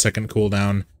 39.1 second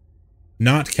cooldown,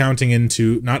 not counting in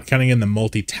the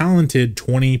multi-talented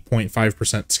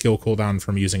 20.5% skill cooldown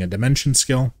from using a dimension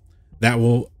skill. That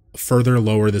will further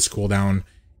lower this cooldown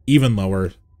even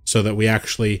lower, so that we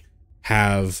actually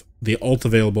have the ult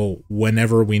available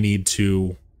whenever we need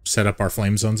to set up our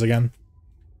flame zones again.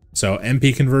 So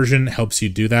MP conversion helps you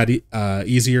do that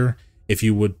easier. If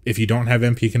you don't have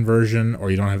MP conversion, or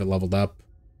you don't have it leveled up,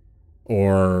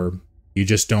 or you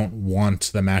just don't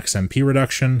want the max MP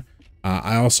reduction,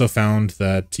 I also found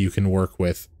that you can work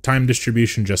with time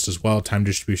distribution just as well. Time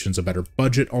distribution is a better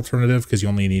budget alternative because you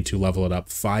only need to level it up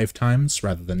 5 times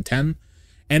rather than 10,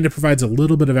 and it provides a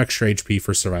little bit of extra HP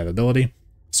for survivability.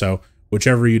 So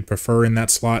whichever you'd prefer in that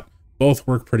slot, both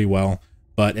work pretty well,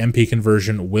 but MP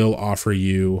conversion will offer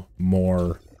you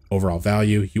more overall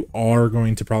value. You are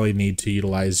going to probably need to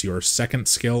utilize your second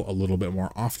skill a little bit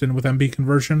more often with MP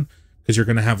conversion, because you're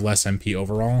going to have less MP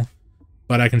overall,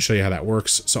 but I can show you how that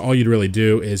works. So all you'd really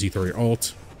do is you throw your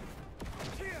ult,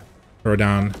 throw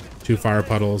down 2 fire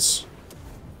puddles,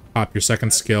 pop your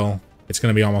second skill. It's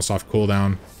going to be almost off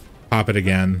cooldown. Pop it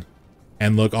again,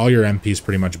 and look, all your MP's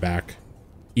pretty much back.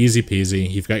 Easy peasy.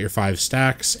 You've got your 5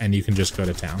 stacks, and you can just go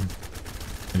to town.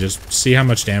 And just see how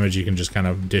much damage you can just kind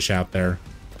of dish out there.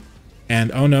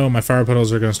 And oh no, my fire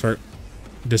puddles are going to start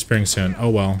disappearing soon. Oh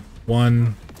well.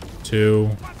 1,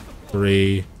 2,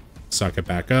 3, suck it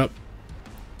back up.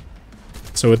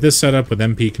 So with this setup, with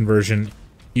MP conversion,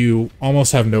 you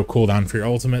almost have no cooldown for your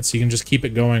ultimate, so you can just keep it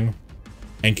going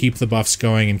and keep the buffs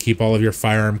going and keep all of your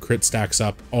firearm crit stacks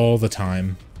up all the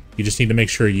time. You just need to make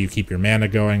sure you keep your mana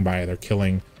going by either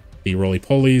killing the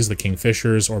roly-polies, the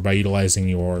kingfishers, or by utilizing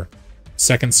your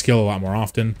second skill a lot more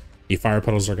often. The fire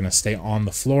puddles are going to stay on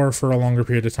the floor for a longer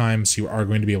period of time, so you are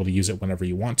going to be able to use it whenever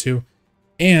you want to.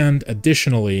 And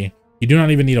additionally, you do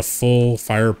not even need a full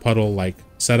fire puddle like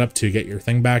setup to get your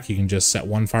thing back. You can just set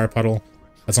one fire puddle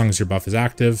as long as your buff is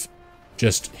active.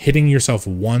 Just hitting yourself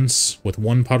once with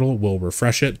one puddle will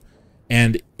refresh it.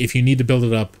 And if you need to build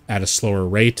it up at a slower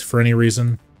rate for any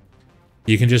reason,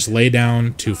 you can just lay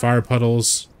down 2 fire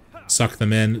puddles, suck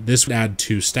them in. This would add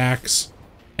 2 stacks.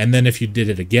 And then if you did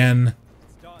it again,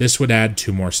 this would add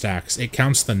 2 more stacks. It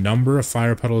counts the number of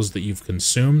fire puddles that you've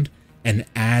consumed and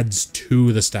adds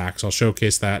to the stacks. I'll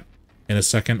showcase that in a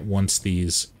second once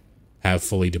these have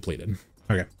fully depleted.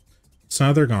 Okay, so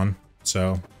now they're gone.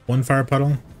 So 1 fire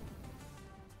puddle,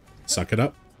 suck it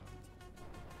up,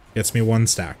 gets me 1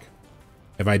 stack.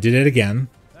 If I did it again,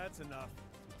 That's enough.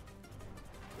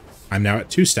 I'm now at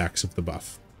 2 stacks of the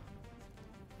buff.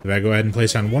 If I go ahead and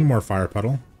place down 1 more fire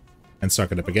puddle and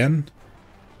suck it up again,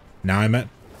 now I'm at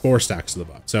 4 stacks of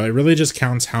the buff. So it really just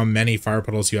counts how many fire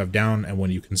puddles you have down, and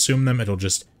when you consume them, it'll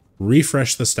just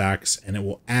refresh the stacks and it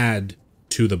will add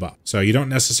to the buff. So you don't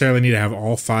necessarily need to have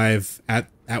all 5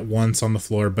 at once on the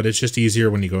floor, but it's just easier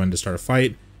when you go in to start a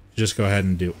fight. Just go ahead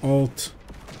and do Alt,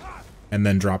 and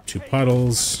then drop 2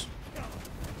 puddles,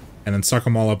 and then suck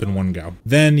them all up in one go.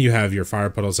 Then you have your fire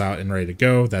puddles out and ready to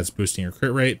go. That's boosting your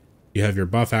crit rate. You have your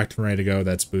buff active and ready to go.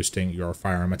 That's boosting your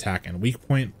firearm attack and weak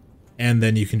point. And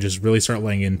then you can just really start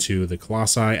laying into the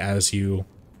Colossi as you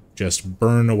just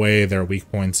burn away their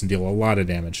weak points and deal a lot of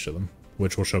damage to them,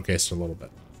 which we'll showcase in a little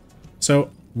bit.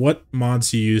 So what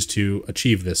mods do you use to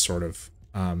achieve this sort of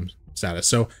status?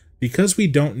 So because we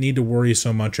don't need to worry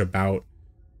so much about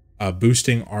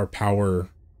boosting our power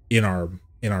in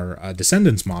our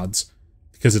Descendants mods,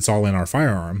 because it's all in our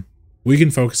firearm, we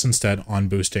can focus instead on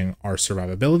boosting our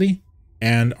survivability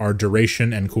and our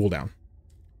duration and cooldown.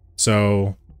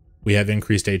 So we have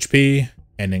increased HP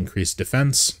and increased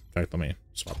defense. In fact, let me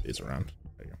swap these around.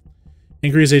 There you go.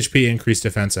 Increased HP, increased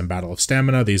defense, and Battle of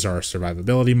Stamina. These are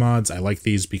survivability mods. I like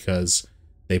these because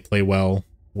they play well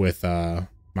with my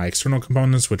external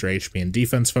components, which are HP and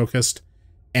defense focused,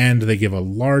 and they give a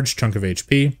large chunk of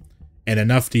HP and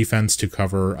enough defense to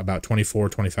cover about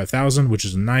 25,000, which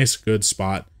is a nice, good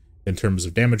spot in terms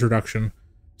of damage reduction.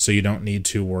 So you don't need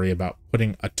to worry about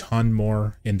putting a ton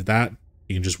more into that.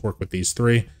 You can just work with these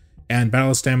 3. And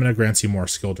Battle of Stamina grants you more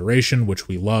skill duration, which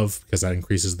we love because that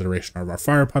increases the duration of our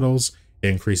fire puddles. It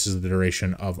increases the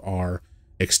duration of our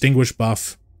extinguish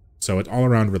buff. So it's all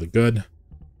around really good.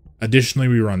 Additionally,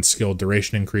 we run skill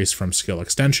duration increase from skill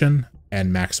extension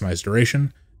and maximize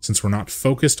duration. Since we're not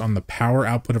focused on the power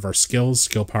output of our skills,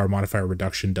 skill power modifier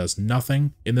reduction does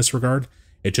nothing in this regard.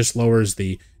 It just lowers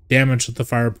the damage that the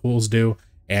fire pools do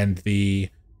and the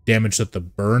damage that the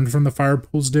burn from the fire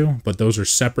pools do, but those are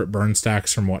separate burn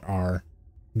stacks from what our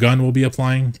gun will be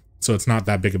applying, so it's not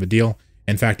that big of a deal.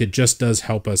 In fact, it just does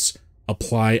help us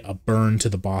apply a burn to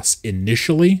the boss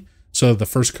initially, so that the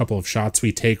first couple of shots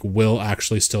we take will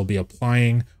actually still be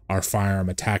applying our firearm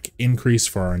attack increase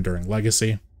for our Enduring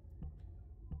Legacy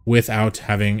without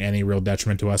having any real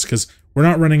detriment to us, because we're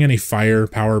not running any fire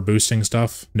power boosting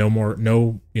stuff.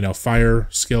 No, fire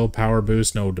skill power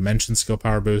boost, no dimension skill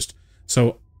power boost.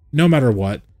 So no matter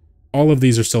what, all of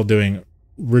these are still doing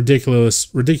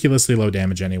ridiculously low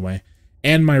damage anyway.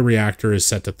 And my reactor is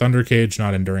set to Thunder Cage,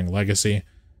 not Enduring Legacy.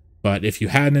 But if you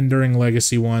had an Enduring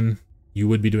Legacy one, you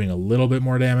would be doing a little bit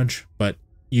more damage, but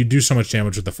you do so much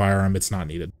damage with the firearm, it's not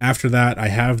needed. After that, I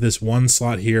have this one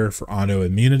slot here for auto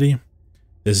immunity.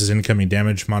 This is incoming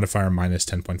damage modifier minus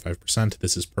 10.5%.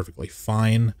 This is perfectly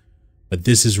fine, but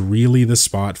this is really the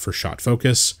spot for shot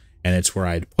focus, and it's where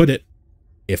I'd put it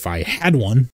if I had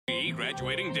one. Me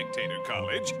graduating Dictator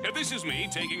College, and this is me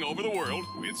taking over the world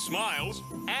with smiles,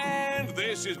 and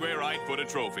this is where I'd put a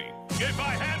trophy. If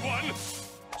I had one!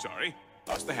 Sorry,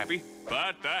 lost the happy,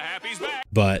 but the happy's back!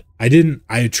 But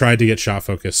I tried to get shot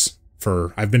focus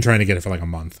I've been trying to get it for like a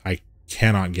month. I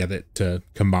cannot get it to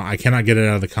combine. I cannot get it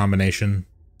out of the combination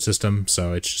system,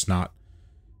 so it's not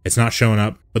showing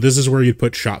up. But this is where you'd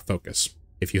put shot focus.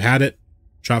 If you had it,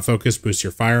 shot focus boosts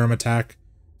your firearm attack,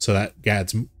 so that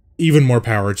adds even more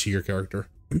power to your character.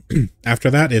 After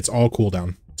that, it's all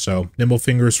cooldown. So nimble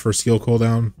fingers for skill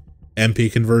cooldown,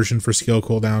 MP conversion for skill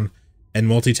cooldown, and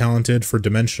multi-talented for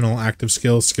dimensional active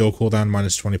skill cooldown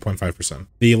minus 20.5%.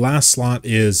 The last slot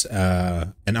is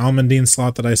an Almandine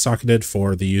slot that I socketed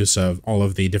for the use of all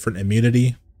of the different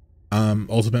immunity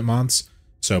ultimate mods.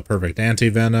 So perfect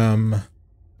anti-venom,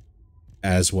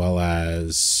 as well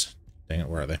as, dang it,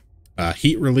 where are they?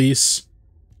 Heat release,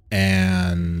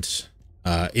 and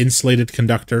insulated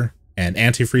conductor, and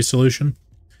antifreeze solution.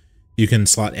 You can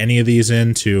slot any of these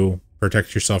in to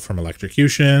protect yourself from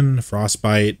electrocution,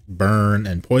 frostbite, burn,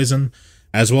 and poison,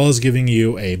 as well as giving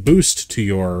you a boost to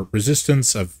your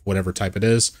resistance of whatever type it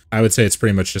is. I would say it's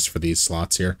pretty much just for these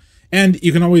slots here. And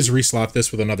you can always reslot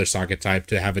this with another socket type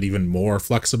to have it even more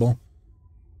flexible.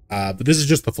 But this is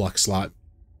just the flex slot.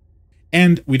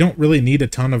 And we don't really need a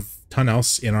ton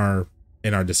else in our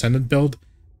Descendant build,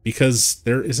 because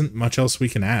there isn't much else we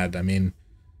can add. I mean,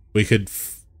 we could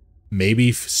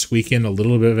maybe squeak in a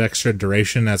little bit of extra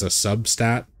duration as a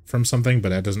substat from something, but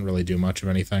that doesn't really do much of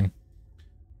anything.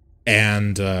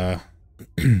 And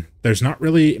there's not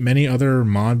really many other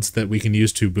mods that we can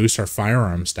use to boost our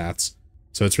firearm stats.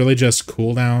 So it's really just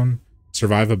cooldown,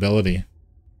 survivability,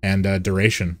 and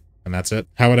duration, and that's it.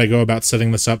 How would I go about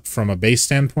setting this up from a base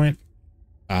standpoint?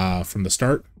 From the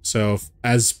start. So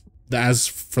as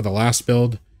for the last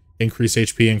build, increase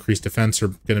HP, increase defense are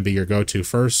going to be your go-to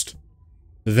first.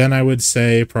 Then I would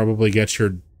say probably get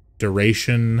your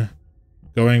duration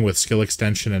going with skill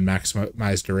extension and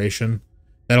maximize duration.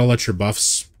 That'll let your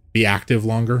buffs be active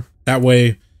longer. That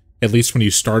way, at least when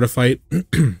you start a fight,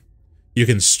 you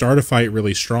can start a fight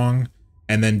really strong,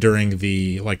 and then during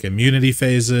the like immunity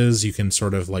phases, you can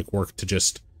sort of like work to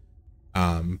just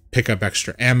pick up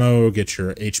extra ammo, get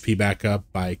your HP back up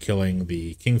by killing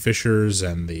the Kingfishers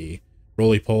and the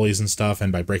roly-polies and stuff,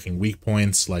 and by breaking weak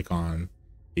points like on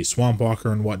the Swamp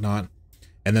Walker and whatnot.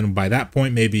 And then by that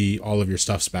point, maybe all of your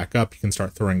stuff's back up. You can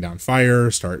start throwing down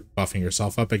fire, start buffing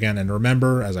yourself up again. And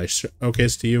remember, as I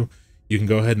showcased to you, you can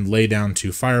go ahead and lay down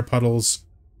 2 fire puddles.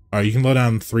 Or you can lay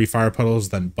down 3 fire puddles,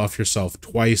 then buff yourself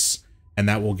twice, and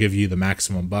that will give you the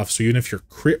maximum buff. So even if your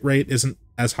crit rate isn't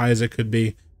as high as it could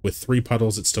be, with 3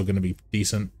 puddles, it's still going to be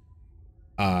decent.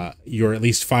 Your at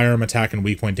least firearm attack and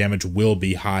weak point damage will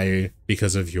be high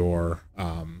because of your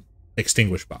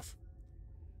extinguish buff.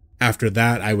 After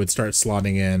that, I would start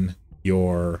slotting in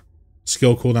your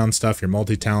skill cooldown stuff, your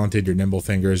multi-talented, your nimble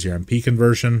fingers, your MP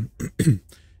conversion.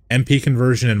 MP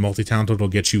conversion and multi-talented will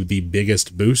get you the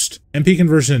biggest boost. MP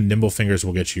conversion and nimble fingers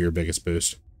will get you your biggest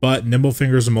boost. But nimble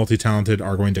fingers and multi-talented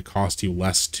are going to cost you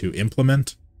less to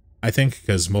implement, I think,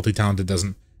 because multi-talented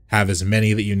doesn't have as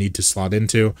many that you need to slot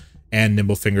into, and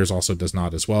nimble fingers also does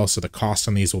not as well, so the cost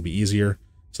on these will be easier.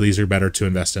 So these are better to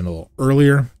invest in a little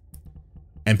earlier.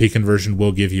 MP conversion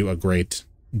will give you a great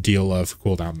deal of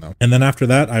cooldown though. And then after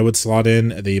that, I would slot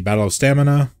in the Battle of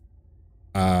Stamina,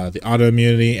 the auto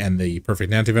immunity, and the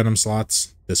perfect anti-venom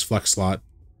slots, this flex slot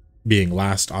being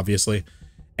last, obviously.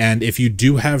 And if you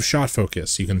do have shot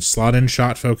focus, you can slot in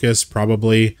shot focus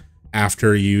probably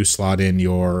after you slot in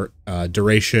your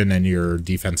duration and your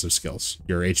defensive skills,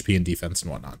 your HP and defense and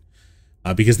whatnot.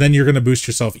 Because then you're going to boost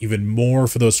yourself even more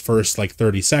for those first like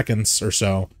 30 seconds or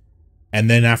so. And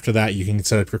then after that, you can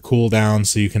set up your cooldown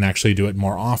so you can actually do it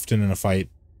more often in a fight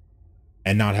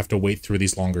and not have to wait through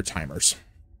these longer timers.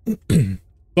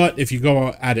 But if you go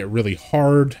at it really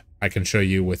hard, I can show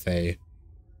you what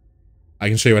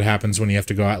happens when you have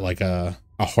to go at like a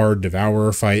hard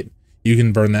devourer fight. You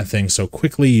can burn that thing so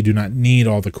quickly, you do not need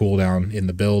all the cooldown in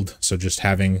the build. So just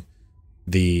having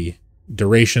the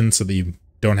duration so that you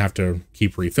don't have to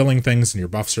keep refilling things and your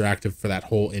buffs are active for that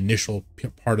whole initial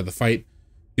part of the fight,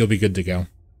 you'll be good to go.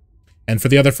 And for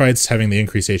the other fights, having the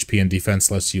increased HP and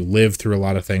defense lets you live through a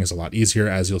lot of things a lot easier,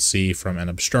 as you'll see from an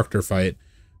obstructor fight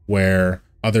where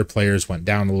other players went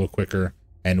down a little quicker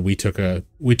and we took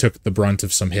the brunt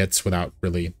of some hits without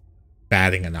really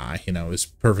batting an eye. You know, it was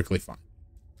perfectly fine.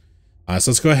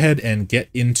 So let's go ahead and get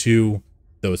into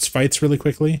those fights really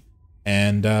quickly,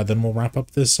 and then we'll wrap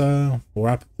up this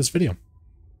video.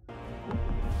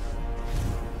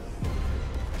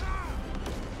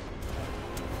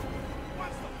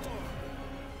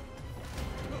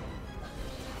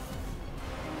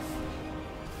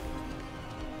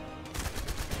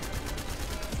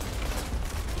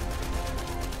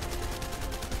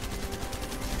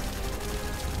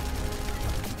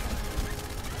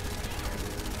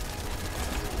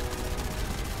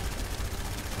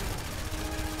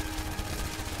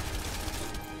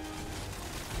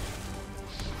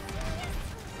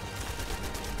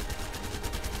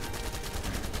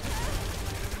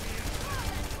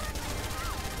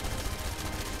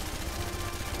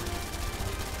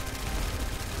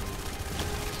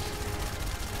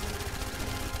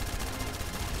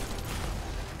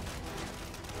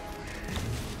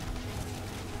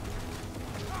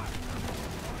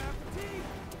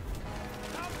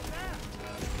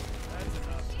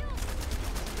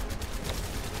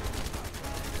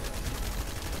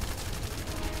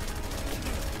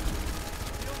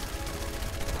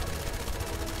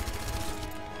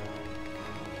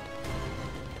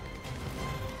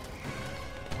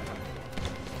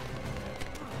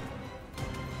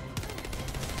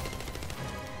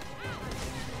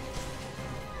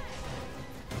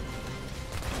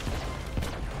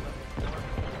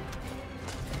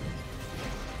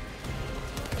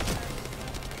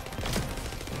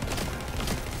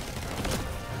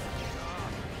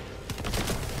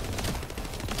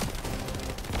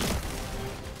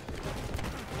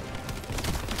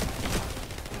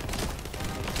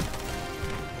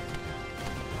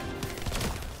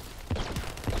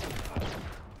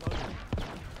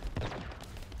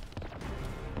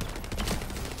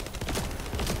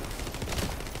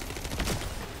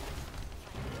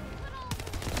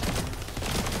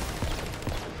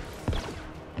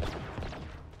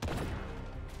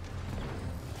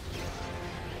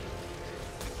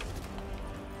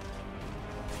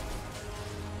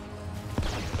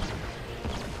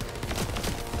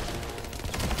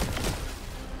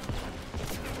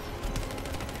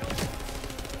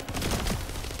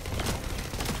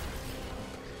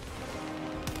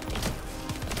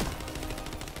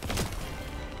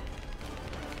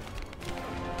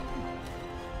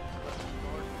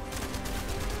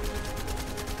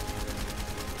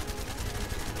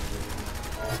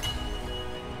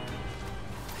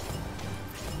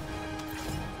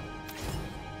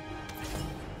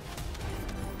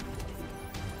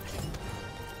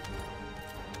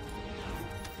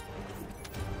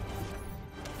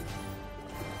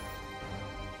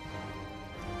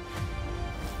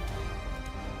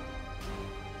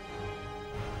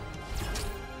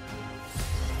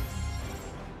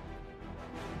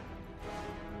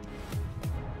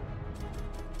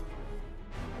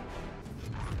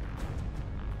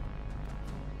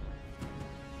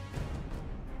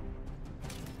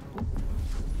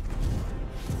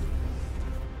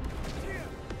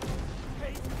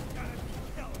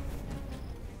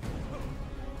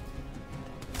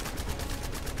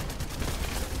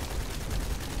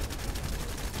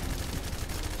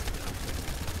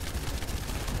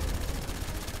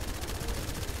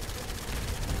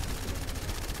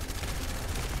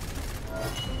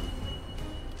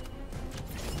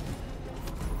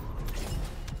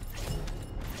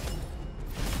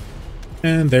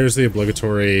 And there's the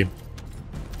obligatory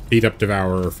beat up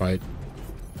devourer fight.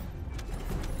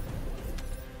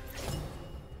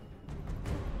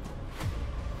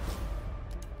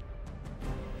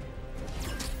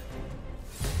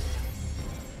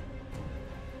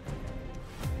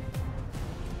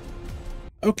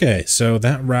 Okay, so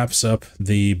that wraps up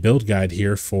the build guide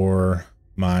here for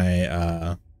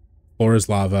my Flora's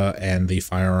Lava and the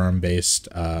firearm-based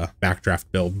Backdraft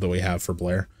build that we have for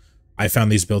Blair. I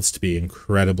found these builds to be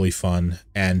incredibly fun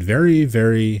and very,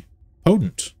 very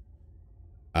potent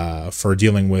for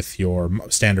dealing with your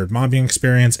standard mobbing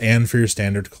experience and for your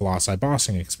standard Colossi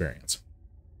bossing experience.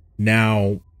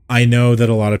 Now, I know that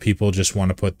a lot of people just want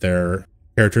to put their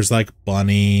characters like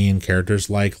Bunny and characters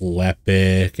like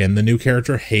Lepic and the new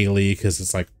character Haley, because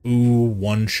it's like, ooh,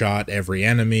 one-shot every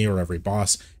enemy or every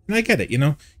boss. And I get it, you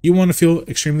know? You want to feel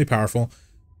extremely powerful,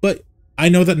 but I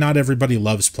know that not everybody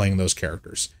loves playing those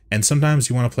characters. And sometimes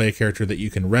you want to play a character that you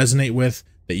can resonate with,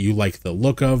 that you like the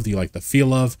look of, that you like the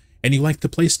feel of, and you like the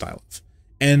playstyle of.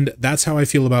 And that's how I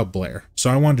feel about Blair. So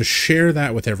I wanted to share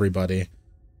that with everybody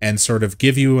and sort of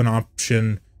give you an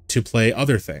option to play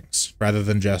other things rather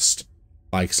than just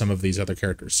like some of these other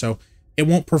characters. So it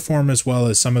won't perform as well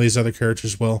as some of these other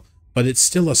characters will, but it's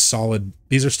still a solid,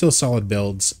 these are still solid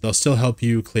builds. They'll still help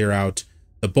you clear out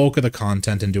the bulk of the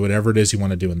content and do whatever it is you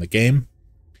want to do in the game.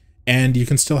 And you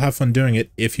can still have fun doing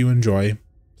it if you enjoy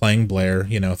playing Blair,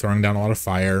 you know, throwing down a lot of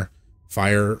fire,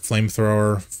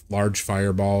 flamethrower, large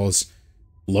fireballs,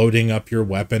 loading up your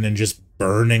weapon and just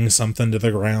burning something to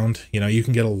the ground. You know, you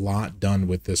can get a lot done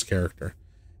with this character.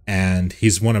 And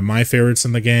he's one of my favorites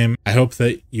in the game. I hope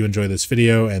that you enjoy this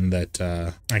video and that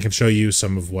I can show you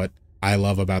some of what I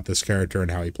love about this character and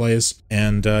how he plays.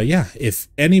 And yeah, if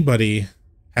anybody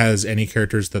has any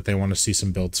characters that they want to see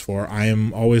some builds for, I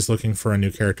am always looking for a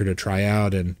new character to try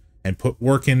out and put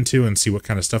work into and see what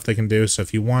kind of stuff they can do. So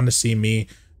if you want to see me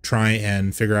try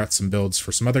and figure out some builds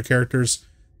for some other characters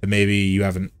that maybe you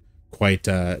haven't quite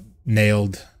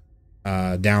nailed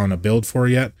down a build for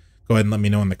yet, go ahead and let me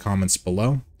know in the comments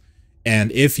below.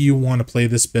 And if you want to play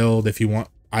this build, if you want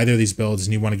either of these builds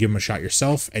and you want to give them a shot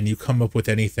yourself and you come up with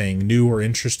anything new or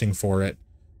interesting for it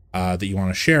that you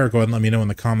want to share, go ahead and let me know in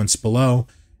the comments below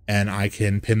and I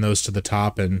can pin those to the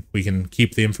top and we can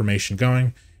keep the information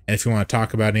going. And if you want to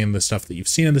talk about any of the stuff that you've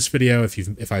seen in this video,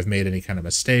 if I've made any kind of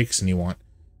mistakes and you want,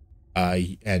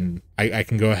 and I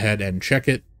can go ahead and check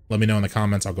it, let me know in the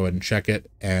comments, I'll go ahead and check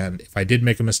it. And if I did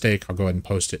make a mistake, I'll go ahead and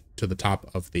post it to the top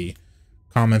of the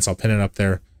comments. I'll pin it up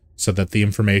there so that the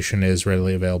information is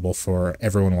readily available for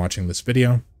everyone watching this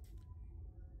video.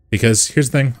 Because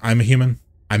here's the thing, I'm a human,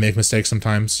 I make mistakes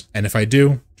sometimes, and if I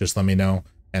do, just let me know,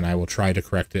 and I will try to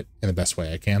correct it in the best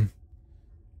way I can.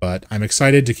 But I'm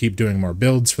excited to keep doing more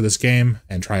builds for this game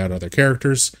and try out other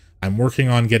characters. I'm working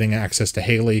on getting access to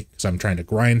Haley, because I'm trying to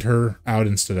grind her out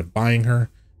instead of buying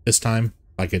her this time,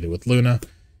 like I did with Luna.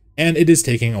 And it is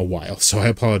taking a while, so I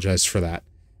apologize for that.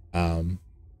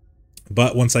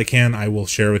 But once I can, I will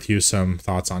share with you some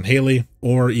thoughts on Haley,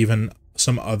 or even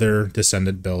some other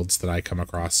Descendant builds that I come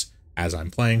across as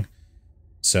I'm playing.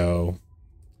 So,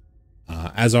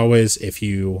 as always, if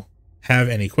you have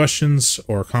any questions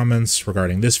or comments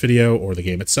regarding this video or the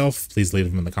game itself, please leave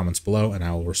them in the comments below and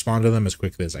I will respond to them as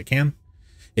quickly as I can.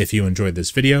 If you enjoyed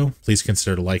this video, please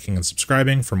consider liking and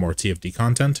subscribing for more TFD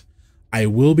content. I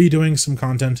will be doing some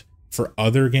content for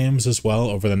other games as well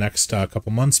over the next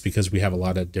couple months because we have a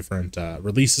lot of different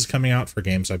releases coming out for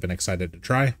games I've been excited to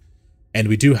try. And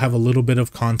we do have a little bit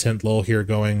of content lull here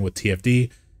going with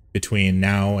TFD between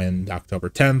now and October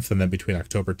 10th, and then between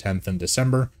October 10th and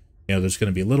December. You know, there's going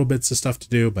to be little bits of stuff to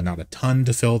do, but not a ton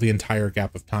to fill the entire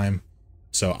gap of time.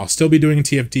 So I'll still be doing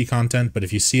TFD content, but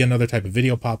if you see another type of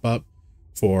video pop up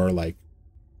for like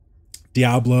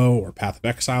Diablo or Path of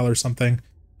Exile or something,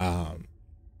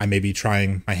 I may be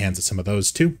trying my hands at some of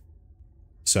those too.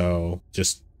 So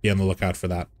just be on the lookout for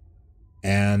that.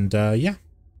 And yeah,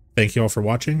 thank you all for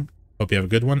watching. Hope you have a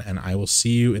good one, and I will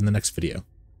see you in the next video.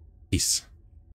 Peace.